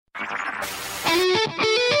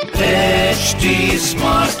HT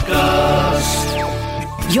Smartcast.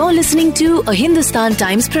 You're listening to a Hindustan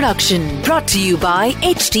Times production brought to you by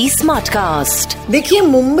HT Smartcast. देखिए,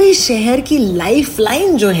 मुंबई शहर की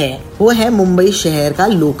lifeline जो है वो है मुंबई शहर का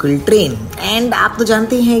लोकल ट्रेन। एंड आप तो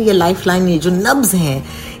जानते हैं ये लाइफलाइन, ये जो नब्ज हैं,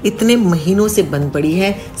 इतने महीनों से बंद पड़ी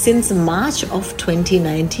है since March of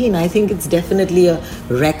 2019। I think it's definitely a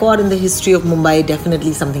record in the history of Mumbai,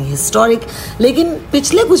 definitely something historic. लेकिन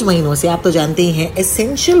पिछले कुछ महीनों से आप तो जानते ही हैं,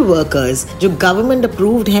 एसेंशियल वर्कर्स जो गवर्नमेंट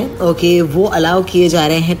अप्रूव्ड हैं, ओके, वो अलाउ किए जा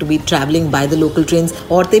रहे हैं to be travelling by the local trains.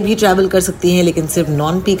 औरतें भी ट्रैवल कर सकती हैं, लेकिन सिर्फ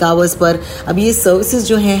नॉन पीक आवर्स पर। अब ये सर्विसेज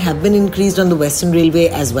जो हैं have been increased on the western railway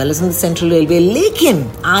as well as on the central railway. लेकिन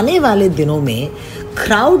आने वाले दिनों में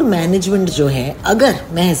क्राउड मैनेजमेंट जो है, अगर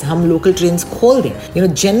महज हम लोकल ट्रेन्स खोल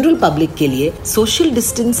दें जनरल पब्लिक के लिए, सोशल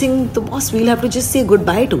डिस्टेंसिंग तो boss we'll have to just say good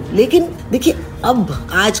by two. लेकिन देखिए, अब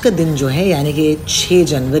आज का दिन जो है यानी कि 6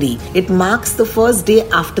 जनवरी, it marks the first day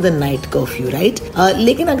after the night curfew, right.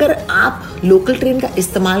 लेकिन अगर आप लोकल ट्रेन का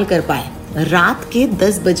इस्तेमाल कर पाए रात के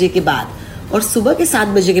 10 बजे के बाद और सुबह के 7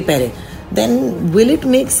 बजे के पहले, then will it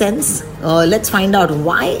make sense? Let's find out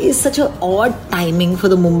why is such a odd timing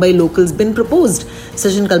for the Mumbai locals been proposed.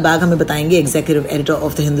 Sachin Kalbag हमें बताएंगे, executive editor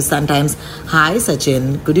of the Hindustan Times. Hi Sachin,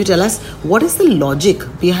 could you tell us what is the logic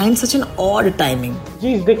behind such an odd timing?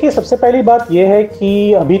 जी देखिए, सबसे पहली बात ये है कि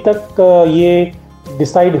अभी तक ये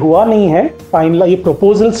डिसाइड हुआ नहीं है, फाइनल ये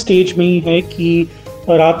प्रपोजल स्टेज में ही है कि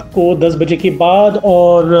रात को 10 बजे के बाद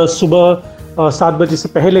और सुबह 7 बजे से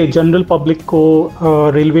पहले जनरल पब्लिक को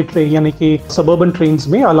रेलवे ट्रेन यानी कि सबर्बन ट्रेन्स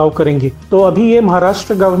में अलाउ करेंगे। तो अभी ये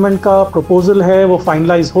महाराष्ट्र गवर्नमेंट का प्रपोजल है, वो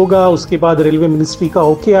फाइनलाइज होगा, उसके बाद रेलवे मिनिस्ट्री का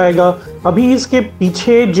ओके आएगा। अभी इसके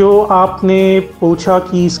पीछे जो आपने पूछा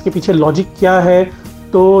कि इसके पीछे लॉजिक क्या है,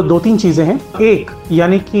 तो 2-3 चीज़ें हैं। एक,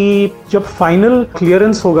 यानी कि जब फाइनल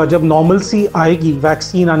क्लियरेंस होगा, जब नॉर्मलसी आएगी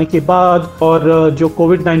वैक्सीन आने के बाद और जो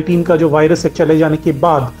कोविड-19 का जो वायरस है चले जाने के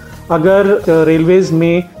बाद, अगर रेलवेज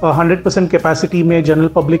में 100% कैपेसिटी में जनरल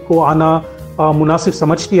पब्लिक को आना मुनासिब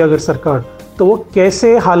समझती है अगर सरकार, तो वो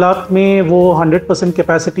कैसे हालात में वो 100%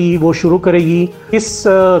 कैपेसिटी वो शुरू करेगी,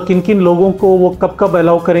 किन किन लोगों को वो कब कब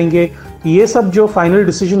अलाउ करेंगे, ये सब जो फाइनल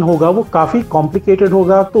डिसीजन होगा वो काफ़ी कॉम्प्लिकेटेड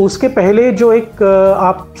होगा। तो उसके पहले जो एक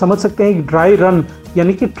आप समझ सकते हैं एक ड्राई रन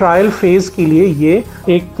यानी कि ट्रायल फेज के लिए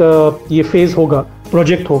ये फेज होगा,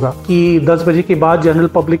 प्रोजेक्ट होगा कि 10 बजे के बाद जनरल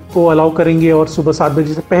पब्लिक को अलाउ करेंगे और सुबह 7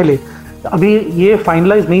 बजे से पहले। अभी ये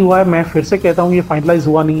फाइनलाइज नहीं हुआ है, मैं फिर से कहता हूँ ये फाइनलाइज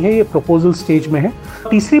हुआ नहीं है, ये प्रपोजल स्टेज में है।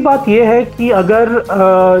 तीसरी बात ये है कि अगर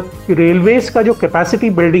रेलवेज का जो कैपेसिटी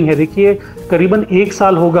बिल्डिंग है, देखिए करीबन 1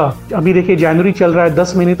 साल होगा, अभी देखिए जनवरी चल रहा है,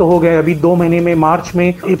 10 महीने तो हो गए, अभी 2 महीने में मार्च में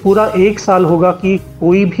ये पूरा 1 साल होगा कि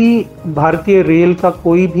कोई भी भारतीय रेल का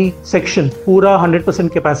कोई भी सेक्शन पूरा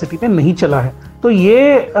 100% कैपेसिटी में नहीं चला है। तो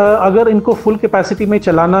ये अगर इनको फुल कैपेसिटी में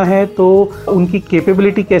चलाना है तो उनकी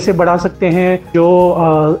कैपेबिलिटी कैसे बढ़ा सकते हैं,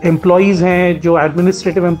 जो एम्प्लॉयज़ हैं, जो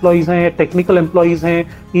एडमिनिस्ट्रेटिव एम्प्लॉयज़ हैं, टेक्निकल एम्प्लॉयज़ हैं,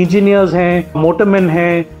 इंजीनियर्स हैं, मोटरमैन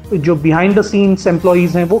हैं, जो बिहाइंड द सीन्स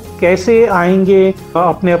एम्प्लॉयज़ हैं, वो कैसे आएंगे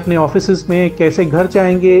अपने अपने ऑफिसेस में, कैसे घर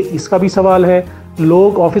जाएंगे, इसका भी सवाल है।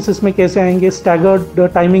 लोग ऑफिसेस में कैसे आएंगे, स्टैगर्ड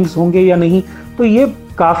टाइमिंग्स होंगे या नहीं, तो ये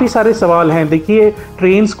काफ़ी सारे सवाल हैं। देखिए,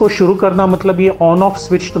 ट्रेन्स को शुरू करना मतलब ये ऑन ऑफ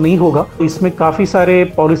स्विच तो नहीं होगा, इसमें काफ़ी सारे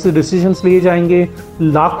पॉलिसी डिसीजंस लिए जाएंगे,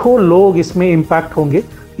 लाखों लोग इसमें इम्पैक्ट होंगे।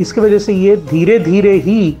 इसकी वजह से ये धीरे धीरे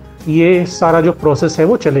ही ये सारा जो प्रोसेस है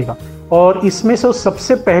वो चलेगा। और इसमें से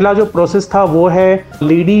सबसे पहला जो प्रोसेस था वो है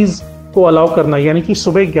लेडीज़ को अलाउ करना, यानी कि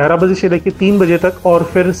सुबह 11 बजे से लेकर 3 बजे तक और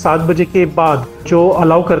फिर 7 बजे के बाद जो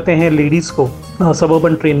अलाउ करते हैं लेडीज़ को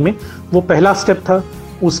सबर्बन ट्रेन में, वो पहला स्टेप था।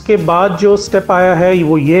 उसके बाद जो स्टेप आया है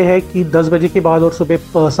वो ये है कि 10 बजे के बाद और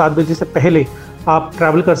सुबह 7 बजे से पहले आप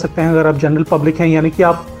ट्रैवल कर सकते हैं। अगर आप जनरल पब्लिक हैं यानी कि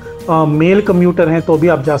आप मेल कम्यूटर हैं तो भी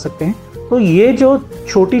आप जा सकते हैं। तो ये जो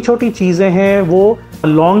छोटी छोटी चीज़ें हैं वो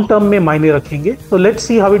लॉन्ग टर्म में मायने रखेंगे। तो let's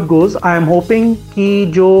see how it goes. I am hoping कि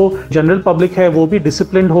जो जनरल पब्लिक है वो भी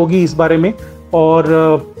डिसिप्लिन्ड होगी इस बारे में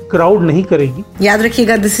और क्राउड नहीं करेगी। याद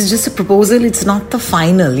रखिएगा, this is just a proposal, it's not the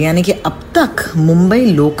final. यानी कि अब तक मुंबई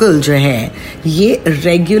लोकल जो है ये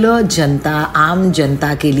रेगुलर जनता, आम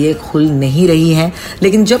जनता के लिए खुल नहीं रही है,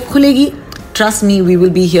 लेकिन जब खुलेगी, trust me, we will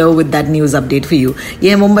be here with that news update for you. ये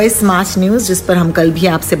है मुंबई स्मार्ट न्यूज़, जिस पर हम कल भी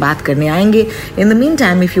आपसे बात करने आएंगे। इन the mean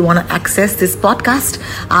time, if you want to access this podcast,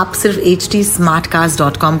 आप सिर्फ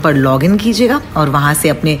htsmartcast.com पर लॉग इन कीजिएगा और वहां से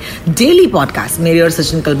अपने डेली पॉडकास्ट मेरे और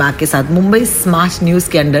सचिन कलबाग के साथ मुंबई स्मार्ट न्यूज़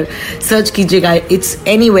के अंदर सर्च कीजिएगा। It's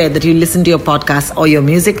anywhere that you listen to your podcast और योर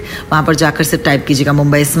म्यूजिक, वहां पर जाकर सिर्फ टाइप कीजिएगा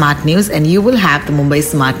Mumbai smart news and you will have the Mumbai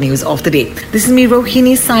smart news of the day. This is me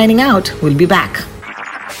Rohini signing out. Will be back.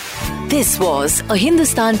 This was a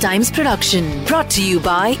Hindustan Times production brought to you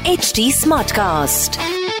by HT Smartcast.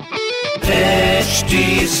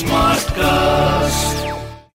 HD Smartcast.